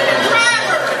 I'll be the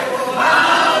driver.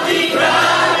 I'll be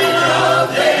driving up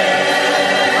there.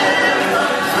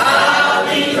 I'll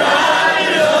be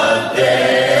driving up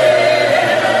there.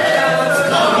 Just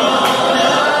come on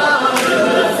up to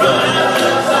the front of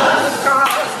the bus.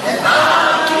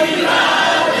 I'll be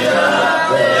driving up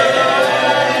there.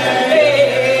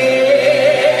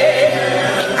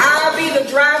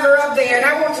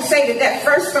 That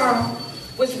first song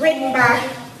was written by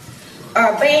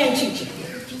a band teacher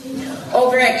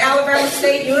over at Alabama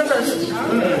State University.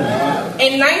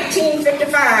 in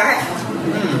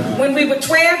 1955 when we were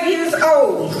 12 years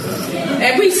old.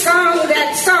 And we sung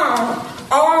that song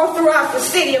all throughout the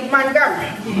city of Montgomery.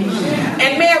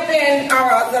 And may have been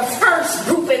the first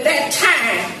group at that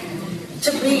time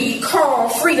to be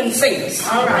called Freedom Singers.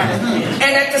 All right. And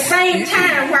at the same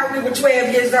time, while we were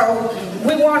 12 years old,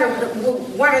 we were one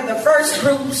of the first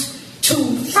groups to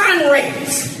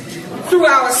fundraise through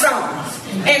our songs.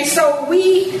 And so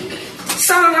we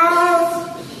sung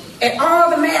at all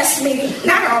the mass meetings,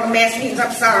 not all the mass meetings,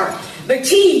 I'm sorry, the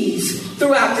teas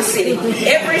throughout the city,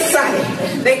 every Sunday.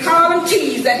 They called them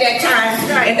teas at that time,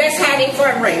 and that's how they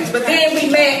fundraised. But then we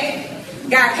met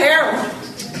Guy Carroll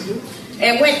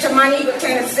and went to Montego,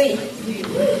 Tennessee,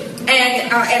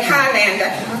 and at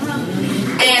Highlander.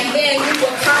 And then we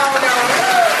were called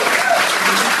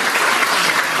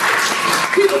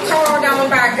on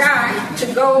by Guy to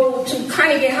go to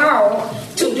Carnegie Hall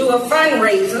to do a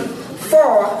fundraiser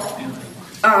for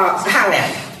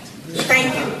Highlander.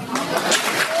 Thank you.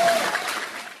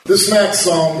 This next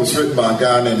song was written by a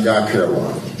guy named Guy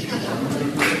Carroll.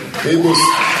 He was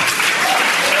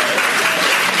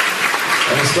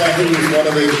one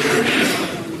of the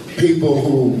people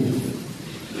who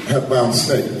helped found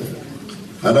state.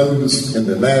 I know he was in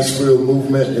the Nashville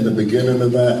movement in the beginning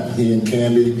of that, he and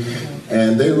Candy,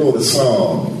 and they wrote a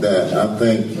song that I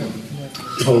think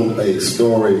told a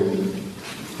story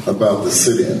about the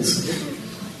sit-ins.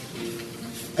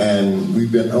 And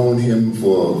we've been on him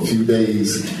for a few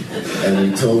days,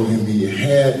 and we told him he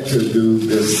had to do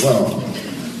this song.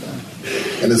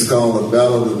 And it's called The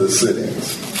Ballad of the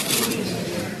Sit-ins.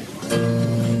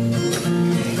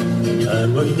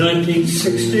 Time was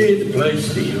 1960, the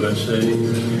place the USA.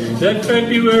 That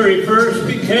February 1st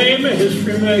became a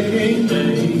history-making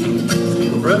day.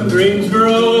 From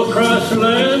Greensboro across the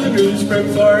land, the news spread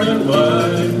far and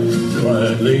wide.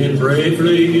 Quietly and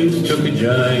bravely, youth took a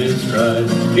giant stride.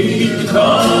 He's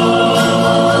called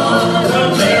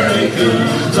American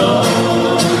Song,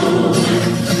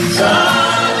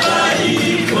 side by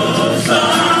equal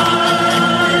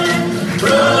side.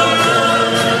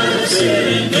 Brothers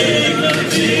in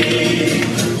dignity,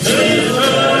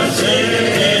 sisters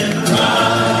in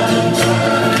pride.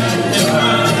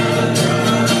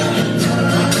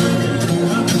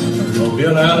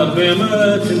 Mobile,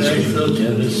 Alabama to Nashville,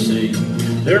 Tennessee.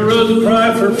 There rose a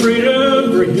cry for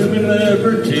freedom, for human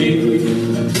liberty.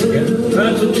 The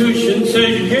Constitution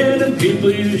says you can, and people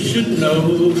you should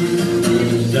know.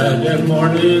 Jesus died that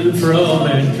morning for all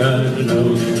mankind to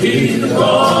know. He's the born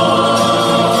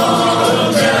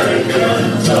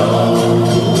American song,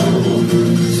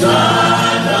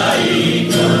 side by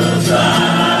equal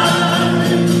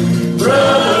side.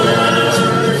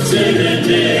 Brothers in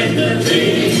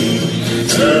dignity,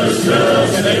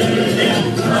 sisters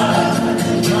in pride.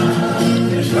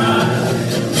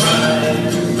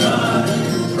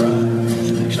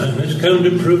 Come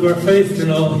to prove our faith in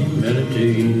all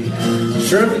humanity,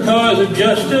 serve the cause of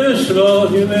justice of all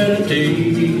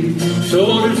humanity.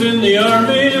 Soldiers in the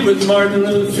army with Martin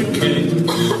Luther King,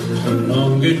 come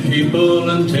on, good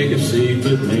people, and take a seat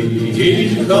with me.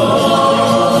 He's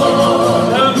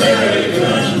called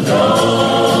American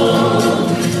Song,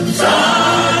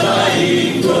 side by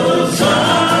equal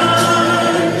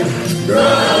side.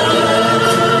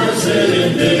 Brothers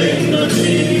in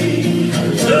dignity,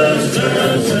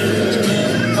 sisters in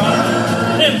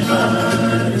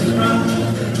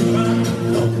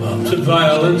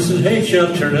violence and hate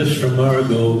shall turn us from our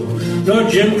goal. No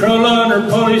Jim Crow law nor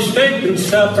police state can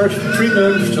stop our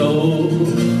freedom soul.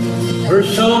 We're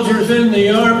soldiers in the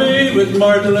army with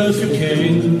Martin Luther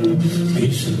King.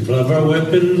 Peace and love our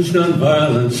weapons,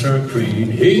 non-violence our creed.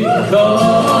 He's called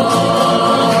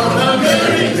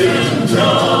American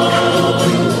Song,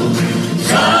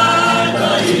 side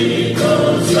by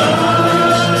equal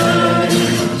side.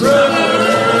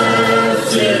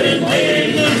 Brothers in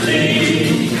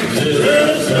dignity,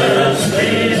 sisters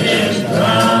in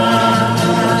pride.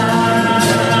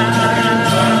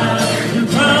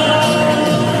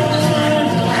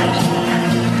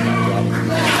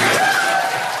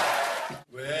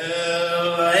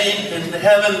 Well, I ain't been to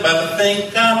heaven, but I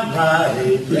think I'm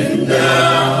right. Been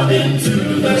down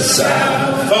into the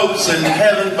south. Folks in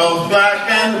heaven, both black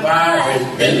and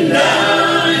white. Been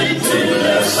down into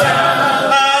the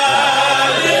south.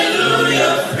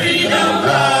 Hallelujah, freedom.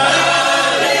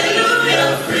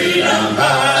 Hallelujah, freedom.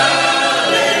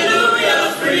 Hallelujah,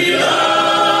 freedom.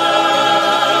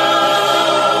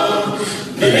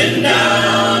 Been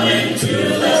down into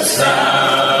the south.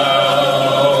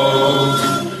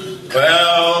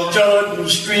 Well,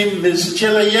 Jordan's stream is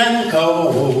chilly and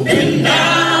cold. Been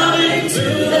down into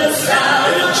the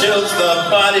south. It chills the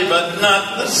body but not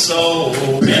the soul.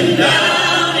 Been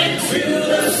down into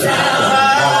the South.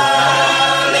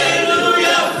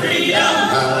 Hallelujah, freedom.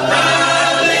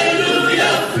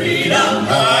 Hallelujah, freedom.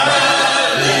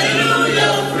 Hallelujah,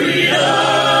 freedom.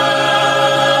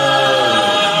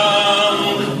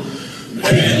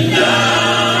 Been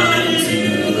down into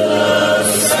the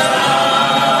South.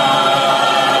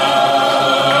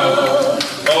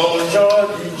 Oh,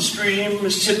 Jordan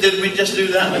streams. Did we just do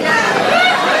that?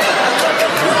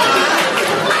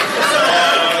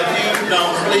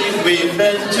 We've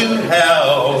been to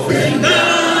hell. Been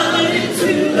down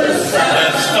into the South.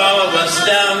 Let's follow us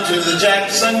down to the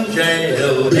Jackson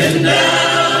jail. Been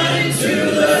down into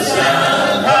the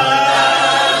South.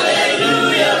 Hallelujah,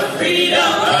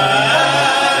 freedom.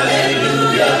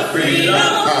 Hallelujah,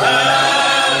 freedom.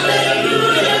 Hallelujah,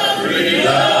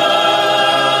 freedom.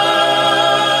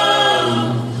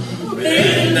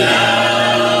 Been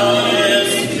down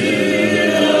into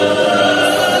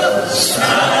the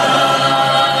South.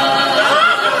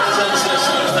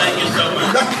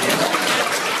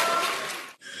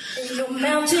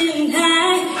 Mountain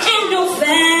high, ain't no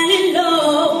valley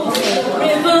low.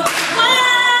 River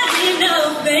wide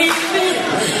enough, baby.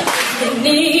 You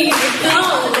need it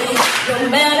calling. No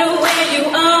matter where you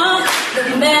are, no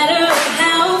matter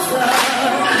how far.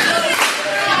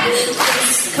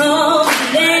 Just call my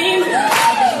name.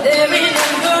 I'll be there in a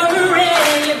hurry.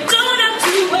 You don't have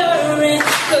to worry,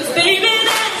 'cause baby,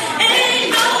 there ain't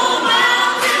no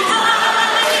mountain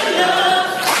high enough.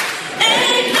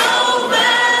 Ain't no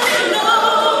valley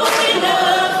low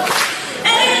enough.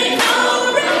 Ain't no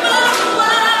river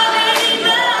wide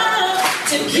enough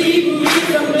to keep me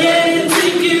from getting to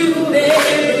you,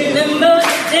 baby. Remember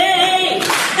the day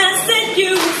I set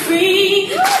you free?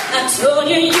 I told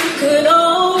you you could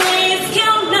always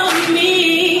count on me.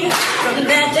 From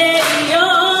that day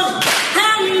on, I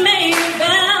made a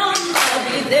vow I'll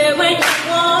be there when you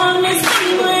want me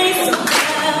some way,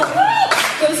 somehow.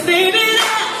 'Cause baby,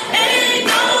 there ain't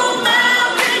no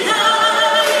mountain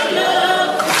high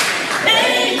enough.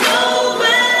 Ain't no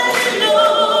valley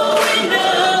low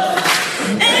enough.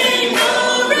 Ain't no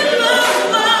river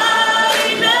wide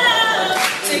enough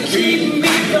to keep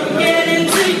me from getting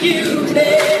to you,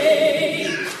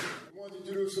 babe. I want to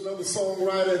introduce another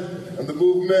songwriter of the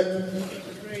movement.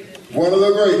 One of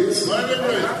the greatest.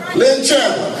 Lynn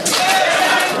Chandler.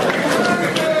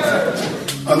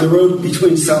 On the road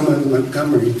between Selma and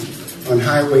Montgomery, on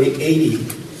Highway 80,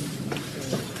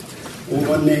 a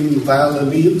woman named Viola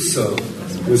Liuso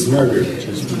was murdered.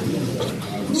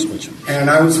 And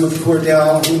I was with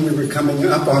Cordell when we were coming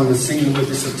up on the scene where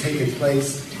this had taken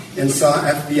place, and saw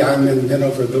FBI men bent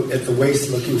over at the waist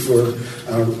looking for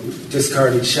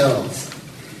discarded shells.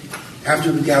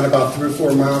 After we got about 3 or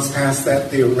 4 miles past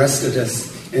that, they arrested us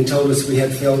and told us we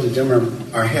had failed to dim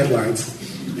our headlights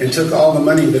and took all the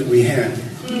money that we had.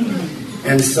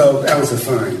 And so that was a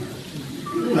fine.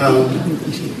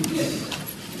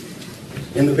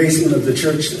 In the basement of the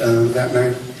church that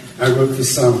night, I wrote this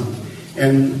song.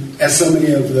 And as so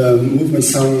many of the movement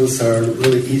songs are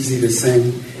really easy to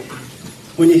sing,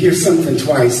 when you hear something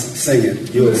twice, sing it.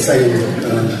 You'll say it.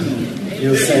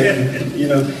 You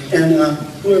know. And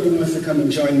whoever wants to come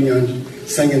and join me on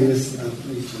singing this,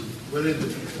 please. What is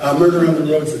it? Murder on the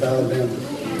Roads of Alabama.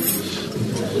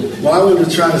 Well, I want to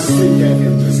try to sing that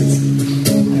emphasis.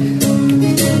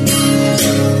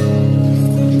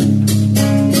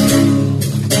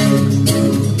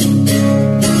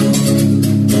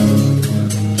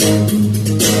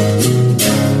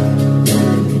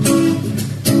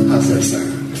 How's that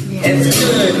sound? It's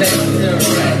good. That's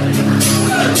right.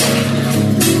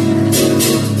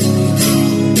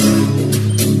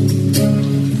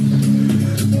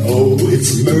 Oh,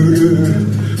 it's murder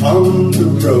on the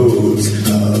roads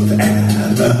of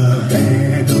Alabama.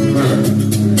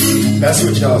 That's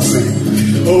what y'all sing.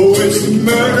 Oh, it's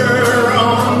murder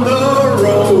on the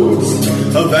roads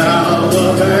of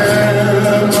Alabama.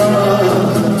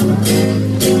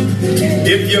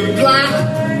 If you're black,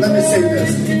 let me say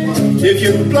this. If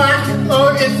you're black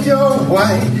or if you're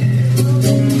white,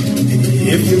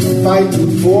 if you're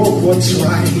fighting for what's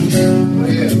right,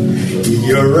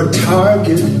 you're a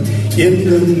target in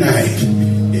the night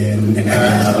in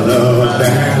Alabama.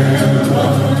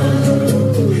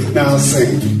 Now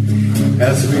sing.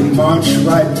 As we march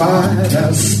right by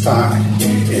that spot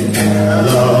in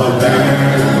Alabama.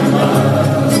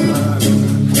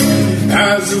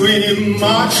 As we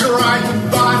march right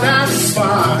by that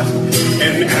spot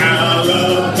in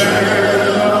Alabama.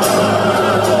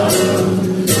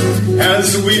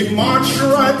 As we march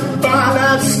right by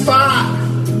that spot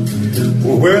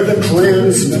where the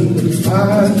Klansmen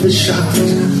fired the shot.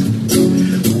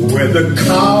 where the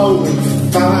coward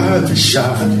fired the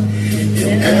shot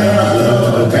in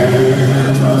Alabama.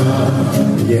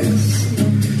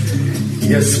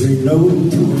 Yes, we know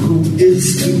who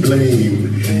is to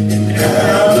blame in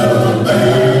Alabama.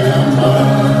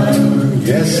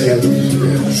 Yes.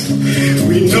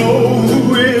 We know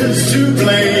who is to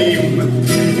blame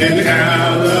in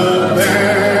Alabama.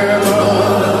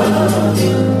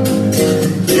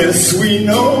 Yes, we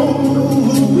know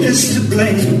who is to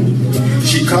blame.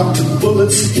 She caught the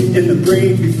bullets in the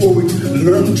brain before we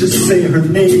learned to say her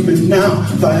name. And now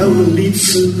Viola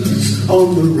Lisa's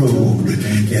on the road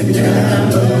in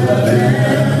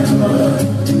Alabama.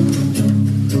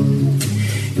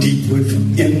 Deep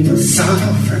within the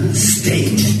sovereign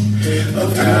state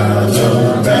of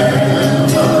Alabama.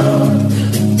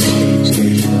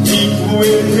 Deep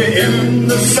within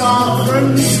the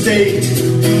sovereign state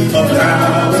of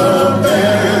Alabama.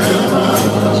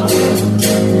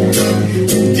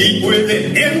 Deep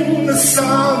within the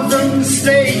sovereign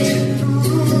state,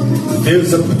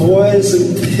 there's a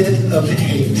poison pit of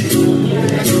hate.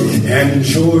 And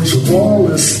George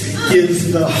Wallace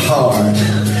is the heart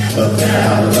of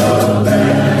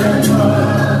Alabama.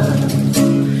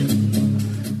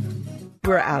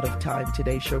 We're out of time.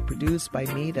 Today's show produced by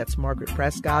me, that's Margaret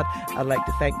Prescott. I'd like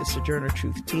to thank the Sojourner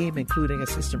Truth team, including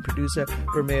assistant producer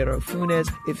Romero Funes.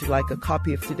 If you'd like a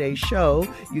copy of today's show,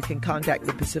 you can contact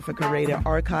the Pacifica Radio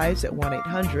Archives at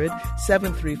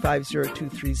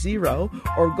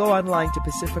 1-800-735-0230 or go online to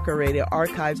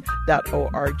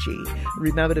pacificaradioarchives.org.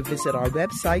 Remember to visit our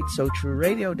website,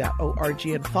 SoTrueRadio.org,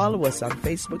 and follow us on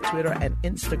Facebook, Twitter, and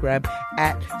Instagram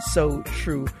at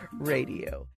SoTrueRadio.